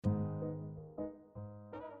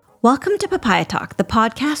Welcome to Papaya Talk, the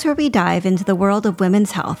podcast where we dive into the world of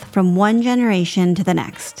women's health from one generation to the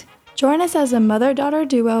next. Join us as a mother-daughter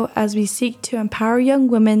duo as we seek to empower young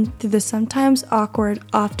women through the sometimes awkward,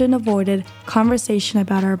 often avoided conversation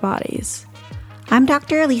about our bodies. I'm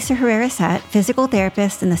Dr. Elisa Herrera-Sett, physical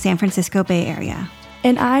therapist in the San Francisco Bay Area.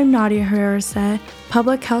 And I'm Nadia Herrera-Sett,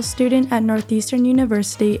 public health student at Northeastern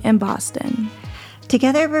University in Boston.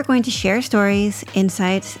 Together, we're going to share stories,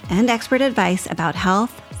 insights, and expert advice about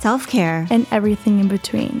health, self-care, and everything in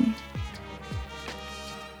between.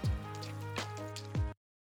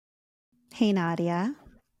 Hey, Nadia.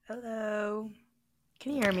 Hello.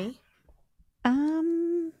 Can you hear me?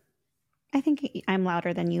 I think I'm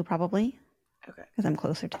louder than you probably. Okay. Because I'm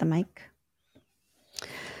closer to the mic.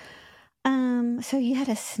 So you had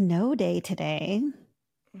a snow day today.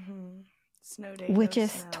 Mm-hmm. Snow day. Which no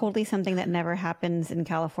is snow. totally something that never happens in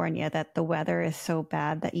California, that the weather is so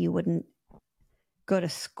bad that you wouldn't go to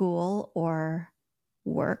school or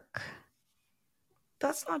work.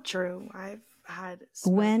 That's not true. I've had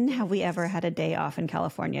smoke When days. have we ever had a day off in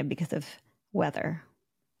California because of weather?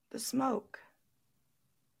 The smoke.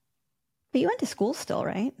 But you went to school still,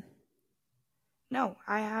 right? No,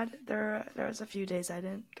 there was a few days I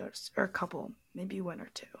didn't go to, or a couple, maybe one or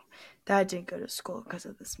two, that I didn't go to school because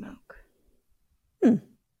of the smoke.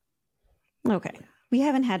 Okay. We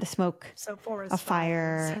haven't had to smoke So forest a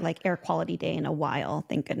fire, fires. like air quality day in a while,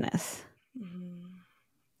 thank goodness. Mm-hmm.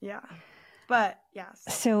 Yeah. But yeah.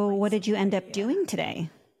 So like what did you end up yeah. doing today?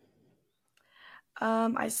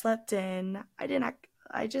 I slept in. I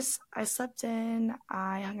slept in.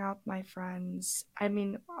 I hung out with my friends. I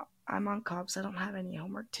mean, I'm on co-op, so I don't have any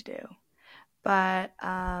homework to do. But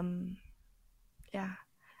yeah,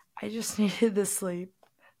 I just needed the sleep.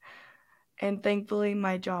 And thankfully,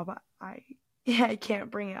 my job, I can't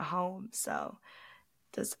bring it home, so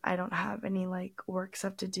I don't have any like work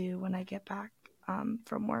stuff to do when I get back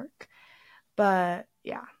from work. But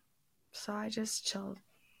yeah, so I just chilled.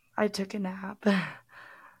 I took a nap.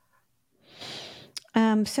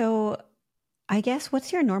 So I guess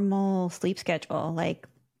what's your normal sleep schedule? Like,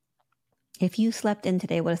 if you slept in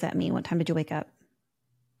today, what does that mean? What time did you wake up?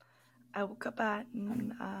 I woke up at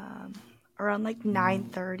around like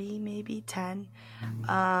 9:30, maybe 10.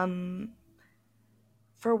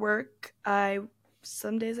 For work,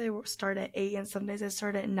 some days I start at 8 and some days I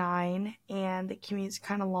start at 9, and the commute's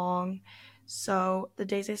kind of long. So the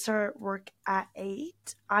days I start work at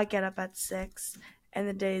 8, I get up at 6, and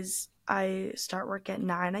the days I start work at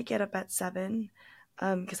 9, I get up at 7,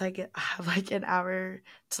 because I have like an hour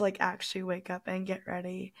to like actually wake up and get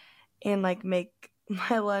ready and like make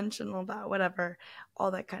my lunch and all that, whatever,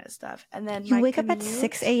 all that kind of stuff. And then You wake up at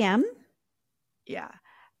 6 a.m.? Yeah.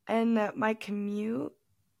 And my commute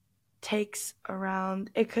takes around,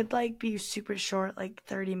 it could like be super short, like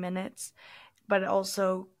 30 minutes, but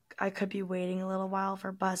also I could be waiting a little while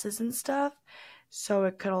for buses and stuff, so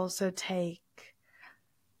it could also take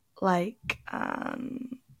like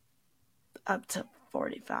up to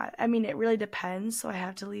 45. I mean, it really depends, so I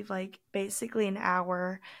have to leave like basically an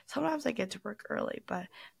hour. Sometimes I get to work early, but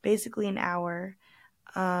basically an hour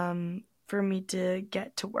for me to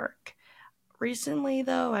get to work. Recently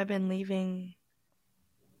though, I've been leaving,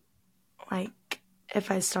 like, if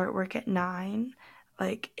I start work at 9,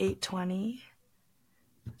 like 8:20,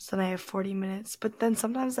 so then I have 40 minutes. But then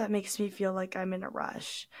sometimes that makes me feel like I'm in a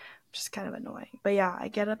rush, which is kind of annoying. But yeah, I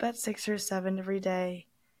get up at 6 or 7 every day,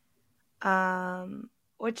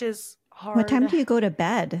 which is hard. What time do you go to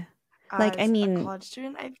bed? Like, I As mean, a college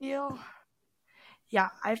student, I feel. Yeah,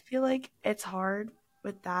 I feel like it's hard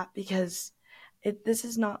with that because this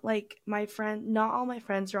is not like not all my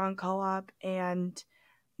friends are on co-op, and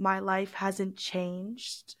my life hasn't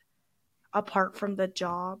changed apart from the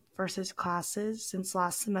job versus classes since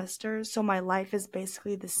last semester. So my life is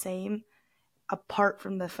basically the same apart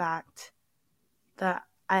from the fact that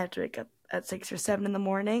I have to wake up at 6 or 7 in the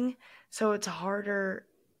morning. So it's harder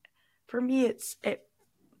for me.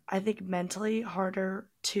 I think mentally harder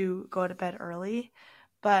to go to bed early,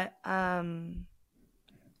 but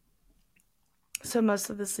so most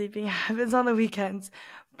of the sleeping happens on the weekends.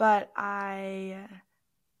 But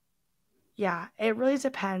yeah, it really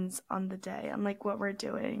depends on the day, on like what we're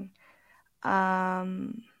doing.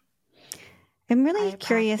 I'm really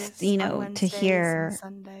curious, to hear. And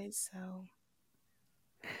Sundays, so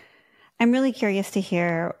I'm really curious to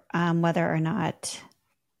hear whether or not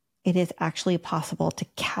it is actually possible to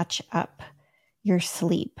catch up your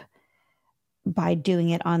sleep by doing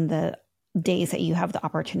it on the days that you have the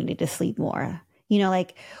opportunity to sleep more.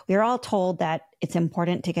 Like, we're all told that it's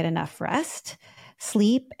important to get enough rest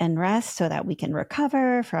sleep and rest so that we can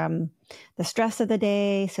recover from the stress of the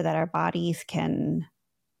day, so that our bodies can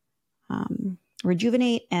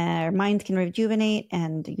rejuvenate and our minds can rejuvenate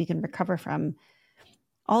and we can recover from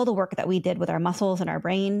all the work that we did with our muscles and our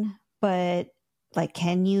brain. But like,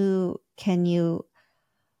 can you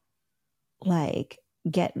like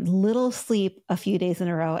get little sleep a few days in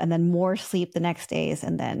a row and then more sleep the next days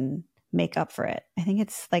and then make up for it? I think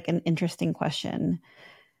it's like an interesting question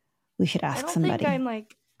we should I ask don't think I'm somebody.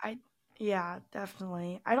 like I yeah,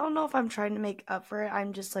 definitely. I don't know if I'm trying to make up for it.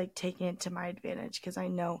 I'm just like taking it to my advantage because I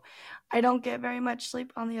know I don't get very much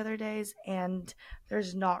sleep on the other days and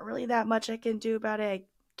there's not really that much I can do about it. I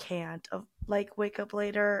can't like wake up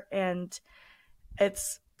later and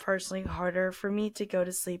it's personally harder for me to go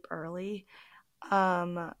to sleep early.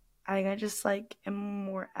 I think I just like am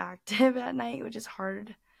more active at night, which is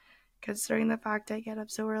hard considering the fact I get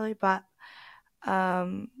up so early, but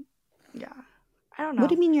um yeah. I don't What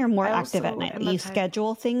do know. you mean you're more I active at also night? Like am a you type.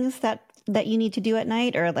 schedule things that you need to do at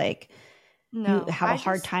night, or like you No, have a I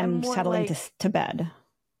hard just am time more settling like, to bed?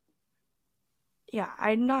 yeah,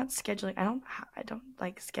 I'm not scheduling. I don't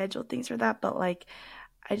like schedule things for that, but like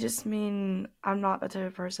I just mean I'm not the type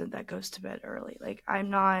of person that goes to bed early. Like I'm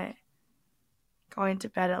not going to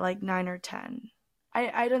bed at like 9 or 10.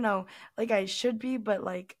 I don't know. Like I should be, but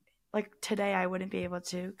like today I wouldn't be able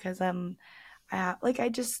to cuz like I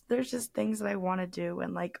just there's just things that I want to do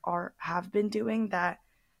and like are have been doing that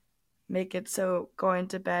make it so going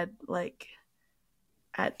to bed like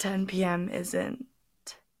at 10 p.m. isn't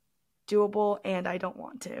doable and I don't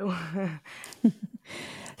want to.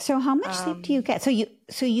 So how much sleep do you um, get?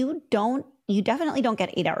 You definitely don't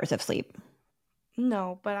get 8 hours of sleep.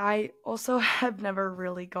 no, but I also have never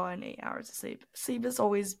really gotten 8 hours of sleep. Sleep has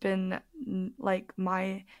always been like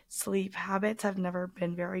my sleep habits have never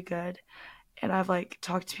been very good. And I've like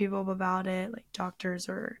talked to people about it, like doctors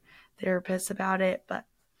or therapists about it, but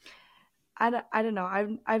I don't know.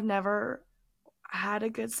 I've never had a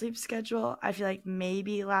good sleep schedule. I feel like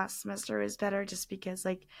maybe last semester was better just because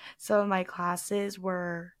like some of my classes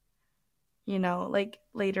were, like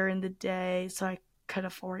later in the day, so I could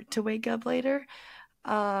afford to wake up later.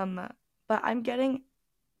 Um, but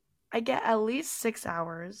I get at least 6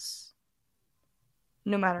 hours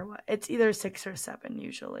no matter what. It's either 6 or 7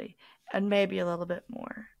 usually, and maybe a little bit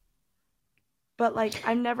more. But like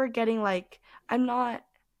I'm not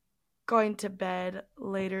going to bed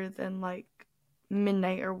later than like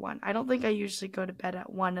midnight or 1. I don't think I usually go to bed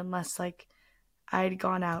at 1 unless like I'd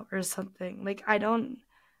gone out or something. Like I don't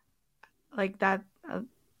like that.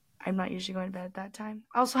 I'm not usually going to bed at that time.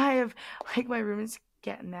 Also, I have like my roommates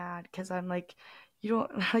get mad because I'm like, you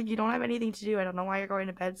don't like you don't have anything to do. I don't know why you're going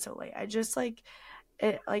to bed so late. I just like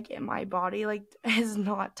in my body like is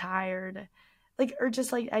not tired, like or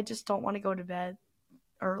just like I just don't want to go to bed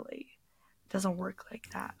early. It doesn't work like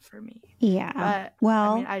that for me. Yeah. But I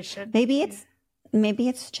mean, Well, I should. maybe it's maybe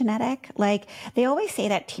it's genetic. Like they always say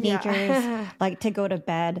that teenagers Yeah, like to go to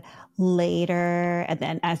bed later and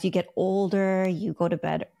then as you get older, you go to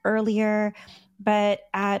bed earlier. But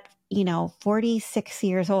at, 46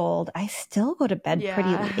 years old, I still go to bed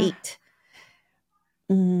pretty yeah, late.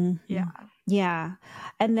 Hmm. yeah. Yeah.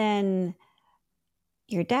 And then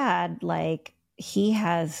your dad, like he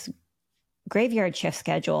has graveyard shift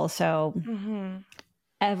schedule. So Hmm.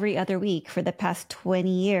 every other week for the past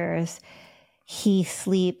 20 years, he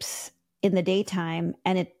sleeps in the daytime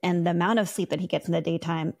and the amount of sleep that he gets in the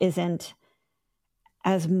daytime isn't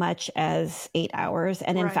as much as 8 hours.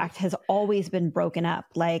 And in Right. fact, has always been broken up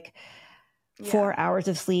like Yeah. 4 hours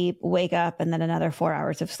of sleep, wake up, and then another 4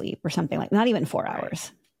 hours of sleep or something like not even four Right.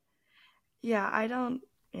 hours. Yeah. I don't.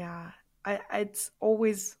 Yeah. It's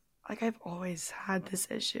always like I've always had this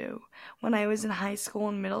issue. When I was in high school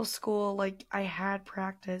and middle school, like I had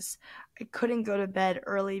practice. I couldn't go to bed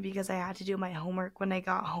early because I had to do my homework when I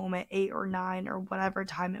got home at 8 or 9 or whatever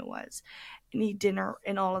time it was, and eat dinner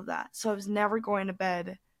and all of that. So I was never going to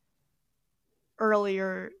bed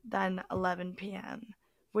earlier than 11 p.m.,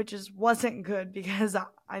 which is wasn't good because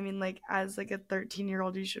I mean like as like a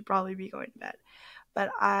 13-year-old you should probably be going to bed.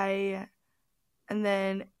 But I and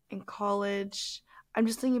then in college, I'm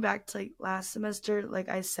just thinking back to like last semester, like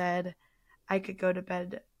I said, I could go to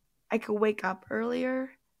bed, I could wake up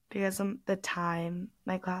earlier because of the time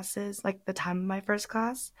my classes, like the time of my first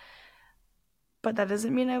class, but that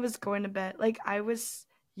doesn't mean I was going to bed. Like I was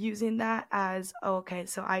using that as, oh, okay,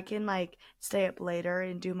 so I can like stay up later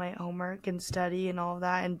and do my homework and study and all of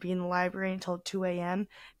that and be in the library until 2 a.m.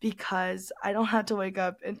 because I don't have to wake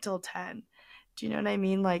up until 10. Do you know what I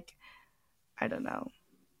mean? Like, I don't know.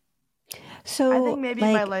 I think So, maybe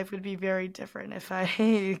my like, life would be very different if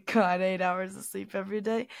I got 8 hours of sleep every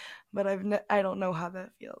day, but I don't know how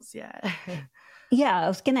that feels yet. yeah, I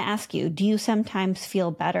was going to ask you, do you sometimes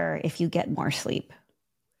feel better if you get more sleep?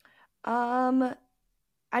 um,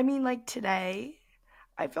 I mean, like today,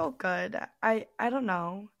 I felt good. I don't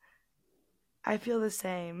know. I feel the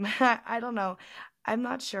same. I don't know. I'm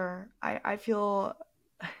not sure. I feel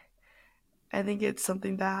I think it's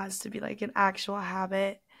something that has to be like an actual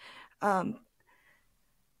habit. Um,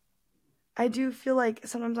 I do feel like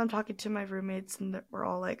sometimes I'm talking to my roommates and we're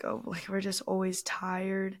all like, oh, like we're just always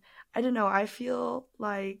tired. I don't know. I feel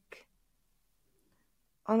like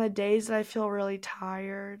on the days that I feel really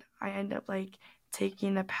tired, I end up like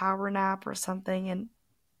taking a power nap or something, and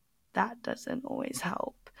that doesn't always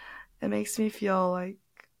help. It makes me feel like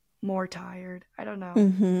more tired. I don't know.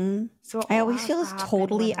 Hmm. So it I all always has feel to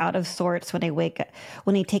happen when totally out of I'm, sorts when I wake up,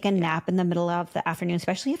 when I take a yeah. nap in the middle of the afternoon,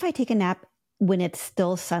 especially if I take a nap when it's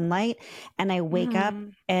still sunlight and I wake up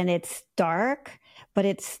Hmm. and it's dark, but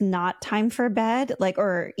it's not time for bed. Like,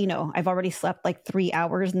 or, I've already slept like 3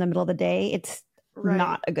 hours in the middle of the day. It's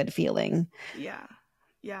not Right. a good feeling. Yeah.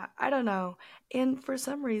 Yeah, I don't know. And for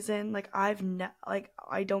some reason, like like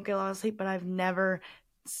I don't get a lot of sleep, but I've never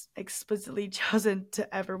explicitly chosen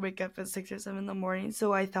to ever wake up at 6 or 7 in the morning.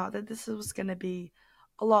 So I thought that this was gonna be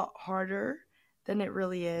a lot harder than it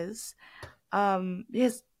really is.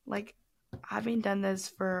 Because like having done this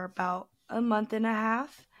for about a month and a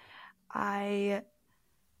half, I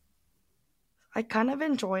I kind of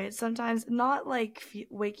enjoy it sometimes. Not like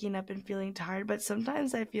waking up and feeling tired, but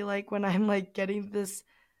sometimes I feel like when I'm like getting this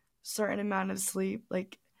certain amount of sleep,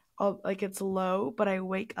 like it's low, but I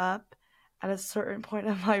wake up at a certain point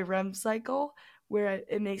of my REM cycle where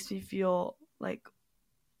it makes me feel like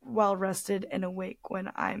well rested and awake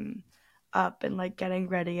when I'm up and like getting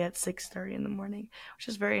ready at 6:30 in the morning, which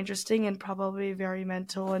is very interesting and probably very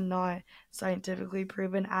mental and not scientifically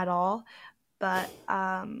proven at all. But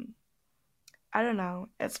I don't know.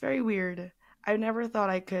 It's very weird. I never thought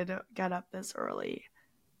I could get up this early,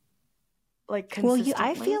 like Well,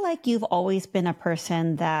 I feel consistently. like you've always been a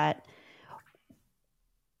person that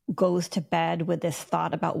goes to bed with this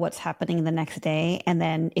thought about what's happening the next day, and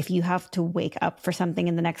then if you have to wake up for something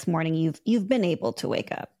in the next morning, you've been able to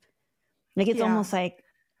wake up. Like it's Yeah. almost like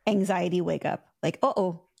anxiety wake up. Like,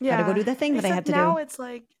 oh, gotta go Yeah, do the thing that I except had to do. now it's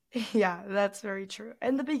like, yeah, that's very true.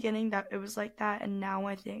 In the beginning, that it was like that, and now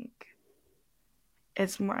I think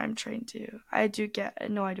it's more I'm trained to. I do get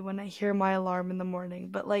annoyed when I hear my alarm in the morning,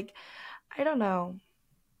 but like, I don't know.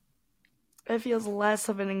 It feels less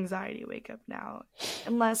of an anxiety wake up now,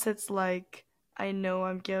 unless it's like I know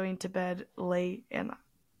I'm going to bed late and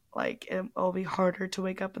like it'll be harder to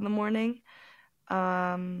wake up in the morning.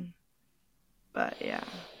 Um, but yeah,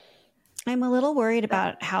 I'm a little worried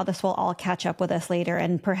that about how this will all catch up with us later.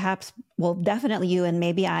 And perhaps, well, definitely you and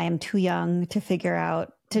maybe I am too young to figure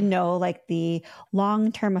out, to know like the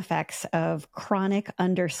long term effects of chronic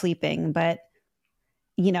undersleeping. But,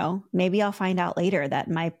 maybe I'll find out later that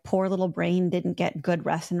my poor little brain didn't get good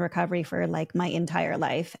rest and recovery for like my entire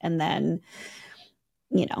life. And then,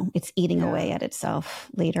 it's eating yeah, away at itself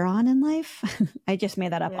later on in life. I just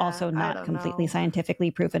made that up. yeah. Also, I not don't completely know.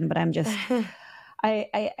 scientifically proven, but I'm just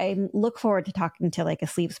I look forward to talking to like a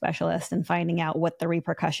sleep specialist and finding out what the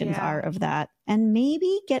repercussions are Yeah. of that, and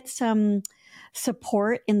maybe get some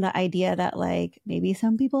support in the idea that like maybe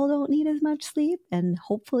some people don't need as much sleep, and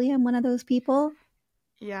hopefully I'm one of those people.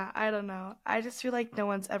 Yeah, I don't know. I just feel like no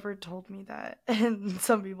one's ever told me that. And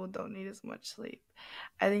some people don't need as much sleep.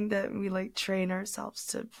 I think that we like train ourselves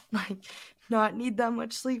to like not need that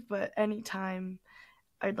much sleep, but anytime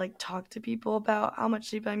I'd like talk to people about how much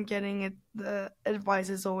sleep I'm getting, the advice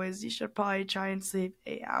is always you should probably try and sleep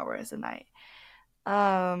 8 hours a night.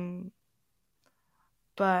 Um,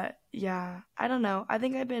 but yeah, I don't know. I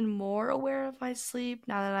think I've been more aware of my sleep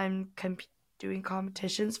now that I'm doing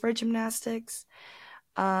competitions for gymnastics.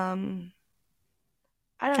 Um,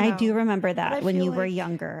 I don't I do know. remember But I that when feel you were like,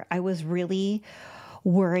 younger, I was really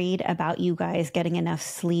worried about you guys getting enough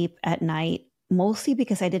sleep at night, mostly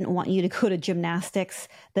because I didn't want you to go to gymnastics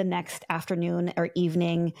the next afternoon or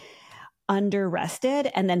evening under rested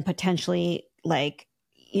and then potentially like,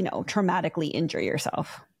 traumatically injure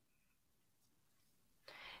yourself.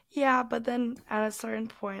 yeah, but then at a certain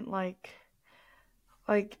point,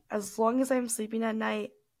 like as long as I'm sleeping at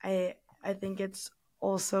night, I think it's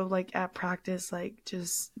also like at practice, like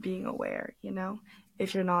just being aware, you know,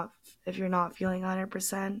 if you're not if you're not feeling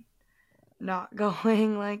 100%, not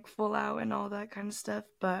going like full out and all that kind of stuff.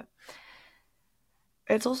 But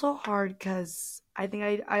it's also hard because I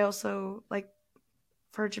think I also like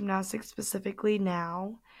for gymnastics specifically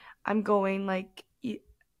now. I'm going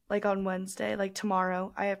like on Wednesday, like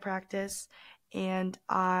tomorrow, I have practice, and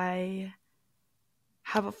I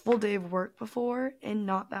have a full day of work before and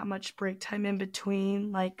not that much break time in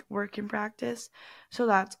between like work and practice. So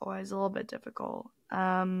that's always a little bit difficult.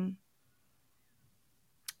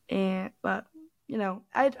 And but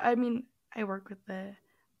I mean I work with the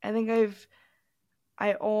I think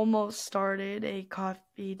I almost started a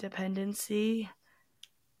coffee dependency.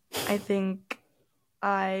 I think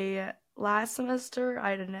I last semester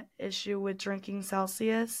I had an issue with drinking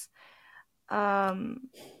Celsius. Um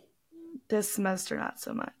this semester not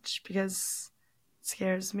so much because it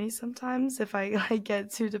scares me sometimes if I like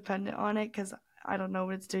get too dependent on it cuz I don't know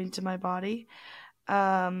what it's doing to my body.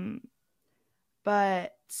 Um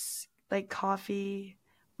but like coffee,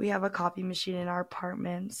 we have a coffee machine in our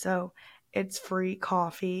apartment, so it's free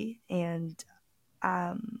coffee and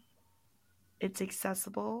um it's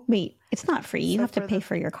accessible. Wait, it's not free. You So have to for pay the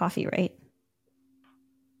for your coffee, right?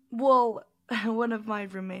 well, one of my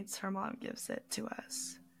roommates, her mom gives it to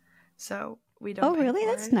us. So we don't Oh, pay really? for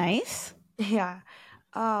That's it. nice. Yeah.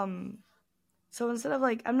 Um so instead of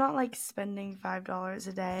like I'm not like spending $5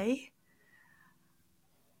 a day,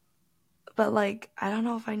 but like I don't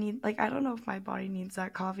know if my body needs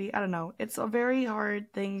that coffee. I don't know. It's a very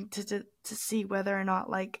hard thing to see whether or not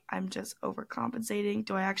like I'm just overcompensating.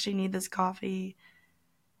 Do I actually need this coffee?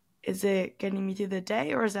 Is it getting me through the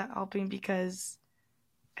day or is that helping because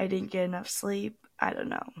I didn't get enough sleep? I don't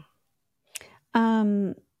know.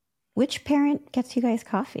 Um, which parent gets you guys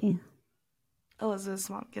coffee? Elizabeth's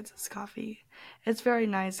mom gets us coffee. It's very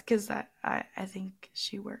nice because I think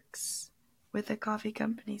she works with a coffee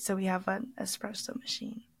company, so we have an espresso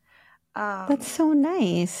machine. That's Um, so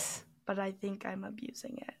nice. but I think I'm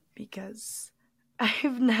abusing it because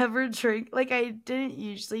I've never drank like I didn't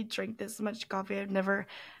usually drink this much coffee. I've never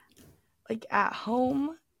like at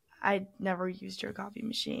home. I never used your coffee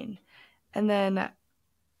machine, and then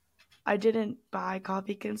I didn't buy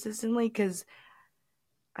coffee consistently because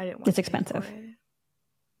I didn't want It's to pay for expensive. it.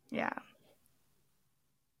 Yeah,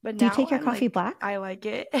 but Do you now take your I'm coffee like black? I like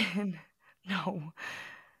it, and no.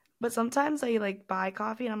 But sometimes I like buy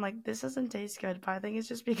coffee and I'm like, this doesn't taste good. But I think it's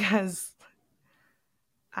just because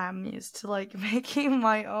I'm used to like making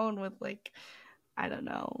my own with like I don't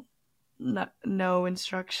know, no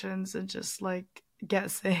instructions and just like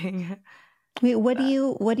guessing. Wait, But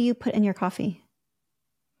what do you put in your coffee?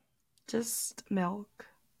 just milk.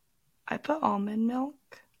 I put almond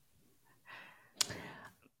milk.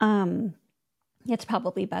 Um, it's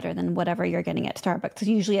probably better than whatever you're getting at Starbucks. Because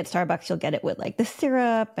usually at Starbucks you'll get it with like the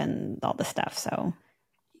syrup and all the stuff. So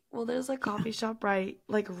Well, there's a yeah, coffee shop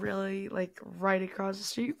really right across the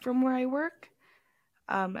street from where I work.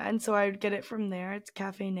 And so I would get it from there. It's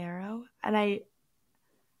Caffeine, and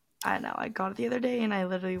I know I got it the other day and I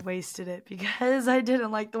literally wasted it because I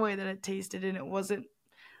didn't like the way that it tasted and it wasn't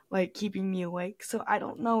like keeping me awake. So I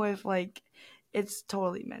don't know if like it's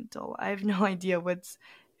totally mental. I have no idea what's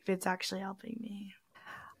if it's actually helping me.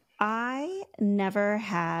 I never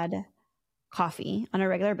had coffee on a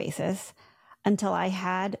regular basis until I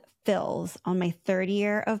had Phil's on my third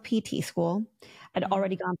year of PT school. I'd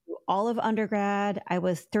already Mm. gone through all of undergrad. I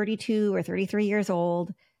was 32 or 33 years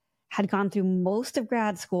old, had gone through most of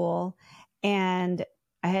grad school, and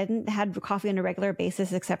I hadn't had coffee on a regular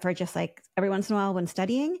basis except for just like every once in a while when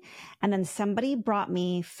studying. And then somebody brought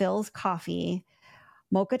me Phil's coffee,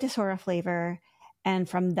 mocha tesora flavor. And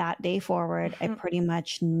from that day forward, I pretty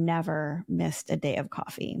much never missed a day of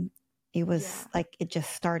coffee. It was Yeah, like it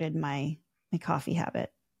just started my coffee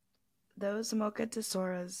habit. those mocha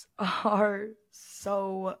tesoras are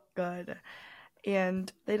so good,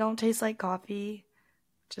 and they don't taste like coffee,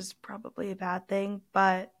 which is probably a bad thing,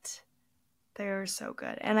 but they're so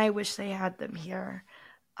good, and I wish they had them here.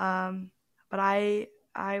 Um, but I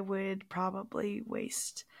would probably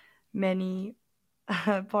waste many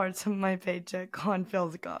parts of my paycheck on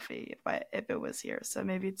Phil's coffee if it was here. So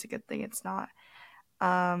maybe it's a good thing it's not.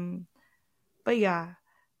 Um, but yeah,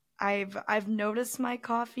 I've noticed my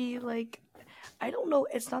coffee like I don't know.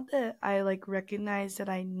 It's not that I like recognize that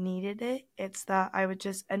I needed it. It's that I would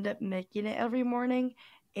just end up making it every morning,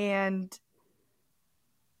 and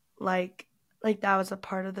like that was a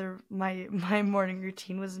part of the my morning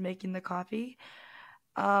routine was making the coffee.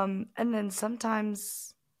 And then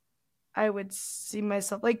sometimes I would see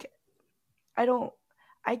myself like I don't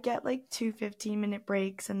I get like two 15-minute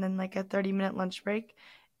breaks and then like a 30-minute lunch break.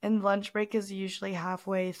 And lunch break is usually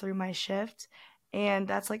halfway through my shift. And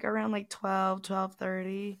that's like around like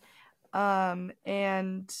 12:30.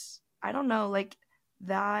 And I don't know, like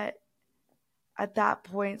that at that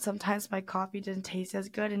point, sometimes my coffee didn't taste as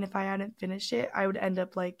good. And if I hadn't finished it, I would end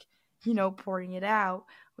up like pouring it out,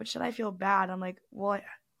 which then I feel bad. I'm like, well,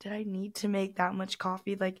 did I need to make that much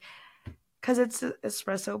coffee? Like, because it's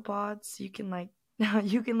espresso pods, you can like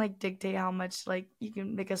you can like dictate how much, like you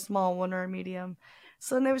can make a small one or a medium.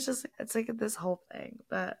 So then it's like this whole thing,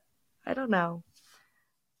 but I don't know.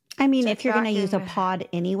 I mean, if Check you're going to back use a in. pod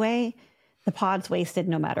anyway, the pod's wasted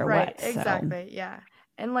no matter Right, what. So, exactly, yeah,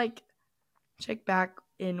 and like check back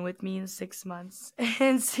in with me in 6 months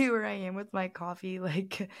and see where I am with my coffee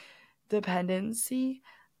like dependency.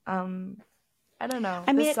 Um, I don't know,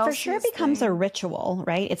 I the mean, it for sure Celsius becomes a thing. ritual,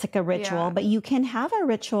 right? It's like a ritual, Yeah, but you can have a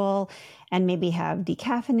ritual and maybe have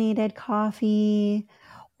decaffeinated coffee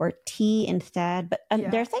or tea instead. But yeah,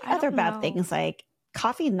 there's like I other don't bad know. things like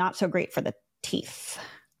coffee, not so great for the teeth.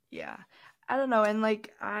 Yeah, I don't know, and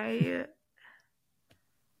like I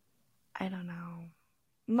don't know.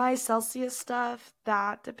 My Celsius stuff,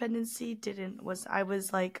 that dependency didn't was I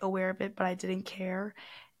was like aware of it, but I didn't care.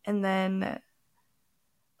 And then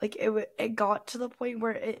like it got to the point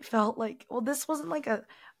where it felt like, well, this wasn't like a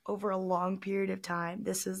over a long period of time.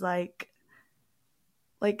 This is like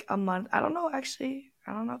a month. I don't know actually.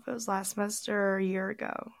 I don't know if it was last semester or a year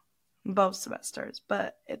ago. Both semesters,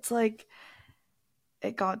 but it's like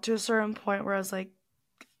it got to a certain point where I was like,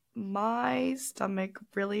 my stomach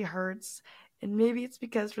really hurts. And maybe it's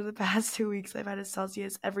because for the past 2 weeks I've had a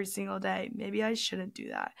Celsius every single day. Maybe I shouldn't do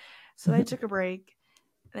that. So I took a break.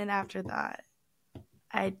 And then after that,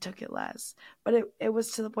 I took it less. But it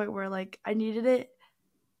was to the point where like I needed it.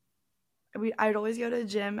 I'd always go to the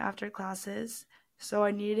gym after classes. So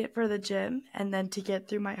I needed it for the gym and then to get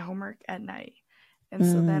through my homework at night. And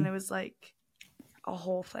so then Mm. it was like a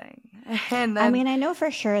whole thing. And I then, mean, I know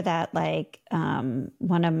for sure that like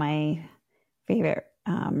one of my favorite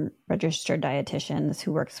registered dietitians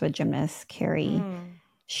who works with gymnasts, Carrie, mm,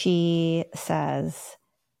 she says,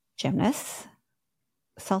 gymnasts,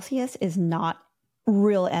 Celsius is not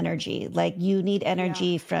real energy. Like you need yeah.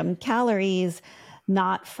 energy from calories,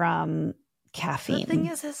 not from The thing caffeine.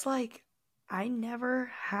 is like I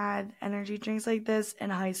never had energy drinks like this in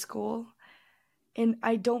high school, and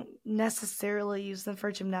I don't necessarily use them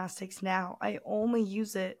for gymnastics now. I only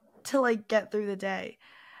use it to like get through the day.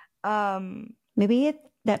 Um, That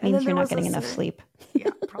and means then you're there not was a getting enough certain, sleep.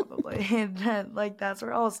 yeah, probably. And then, like that's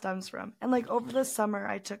where it all stems from. And like over the summer,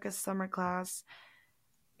 I took a summer class.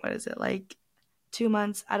 What is it like? 2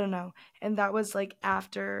 months? I don't know. And that was like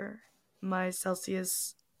after my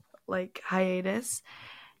Celsius like hiatus,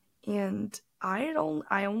 and I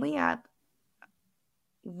only had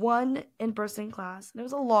one in-person class, and it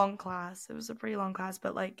was a long class. It was a pretty long class,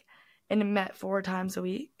 but like, and it met 4 times a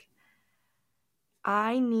week.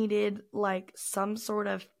 I needed like some sort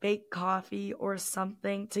of fake coffee or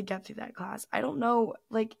something to get through that class. I don't know,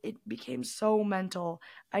 like it became so mental.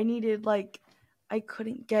 I needed like I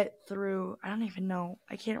couldn't get through. I don't even know.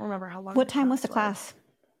 I can't remember how long What the time was the class was. class?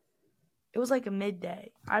 It was like a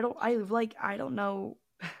midday. I don't know.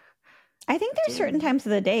 I think there's certain Didn't times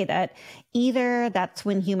of the day that either that's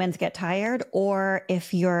when humans get tired, or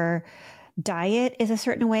if your diet is a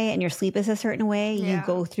certain way and your sleep is a certain way, you Yeah.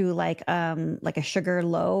 go through like a sugar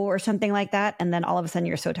low or something like that, and then all of a sudden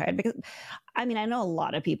you're so tired. Because I mean, I know a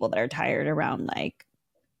lot of people that are tired around like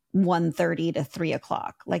 1:30 to 3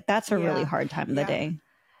 o'clock. Like that's a really Yeah. hard time of the Yeah. day.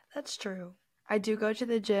 That's true. I do go to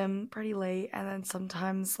the gym pretty late, and then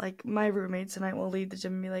sometimes, like, my roommates and I will leave the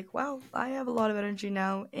gym and be like, wow, I have a lot of energy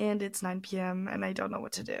now, and it's 9 p.m., and I don't know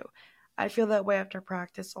what to do. I feel that way after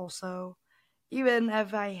practice, also. Even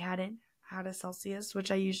if I hadn't had a Celsius, which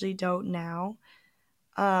I usually don't now,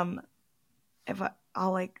 um, if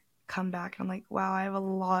I'll, like, come back and I'm like, wow, I have a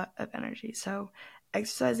lot of energy. So,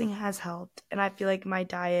 exercising has helped, and I feel like my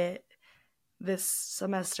diet this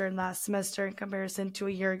semester and last semester in comparison to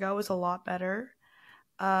a year ago was a lot better.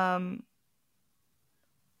 Um,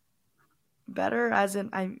 Better as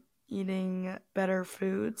in I'm eating better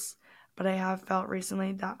foods, but I have felt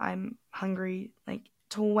recently that I'm hungry like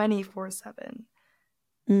 24/7.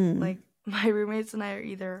 Mm. Like my roommates and I are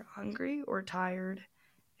either hungry or tired.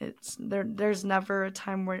 It's there's never a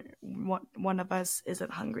time where one of us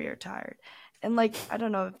isn't hungry or tired. And like I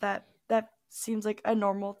don't know if that seems like a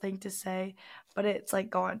normal thing to say, but it's like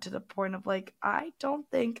gone to the point of like I don't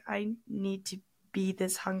think I need to be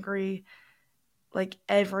this hungry like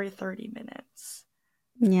every 30 minutes.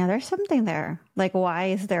 Yeah, there's something there. Like, why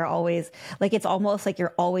is there always, like, it's almost like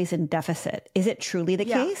you're always in deficit. Is it truly the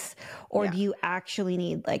Yeah. case? Or Yeah. do you actually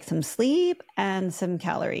need like some sleep and some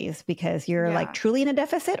calories because you're like Yeah. truly in a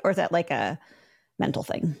deficit? Or is that like a mental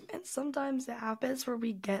thing? And sometimes it happens where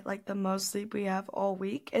we get like the most sleep we have all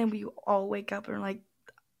week and we all wake up and like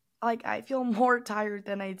I feel more tired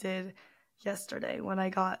than I did yesterday when I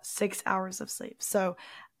got 6 hours of sleep. So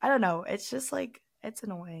I don't know. It's just like, it's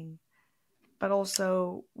annoying. But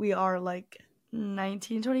also, we are like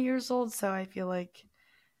 19, 20 years old. So I feel like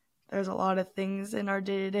there's a lot of things in our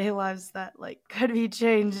day to day lives that like could be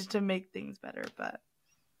changed to make things better. But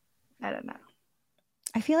I don't know.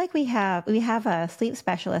 I feel like we have a sleep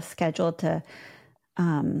specialist scheduled to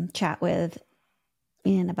chat with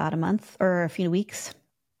in about a month or a few weeks.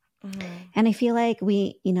 Mm-hmm. And I feel like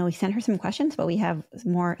we sent her some questions, but we have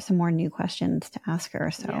some more new questions to ask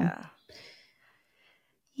her. So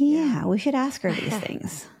yeah, we should ask her these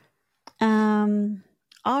things.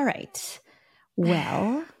 All right.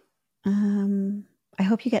 Well, I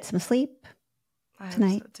hope you get some sleep tonight.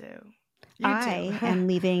 I hope so too. You too. I am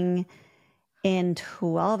leaving in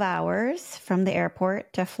 12 hours from the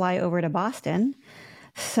airport to fly over to Boston.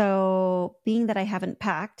 So, being that I haven't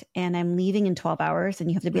packed and I'm leaving in 12 hours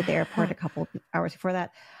and you have to be at the airport a couple hours before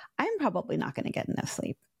that, I'm probably not going to get enough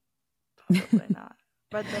sleep. Probably not.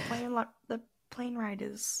 But the plane ride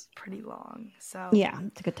is pretty long. So yeah,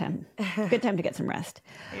 it's a good time. Good time to get some rest.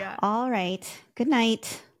 Yeah. All right. Good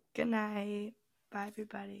night. Good night. Bye,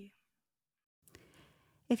 everybody.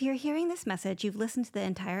 If you're hearing this message, you've listened to the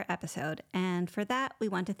entire episode, and for that, we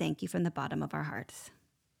want to thank you from the bottom of our hearts.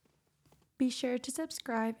 Be sure to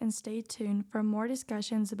subscribe and stay tuned for more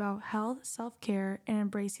discussions about health, self-care, and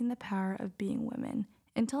embracing the power of being women.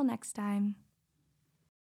 Until next time.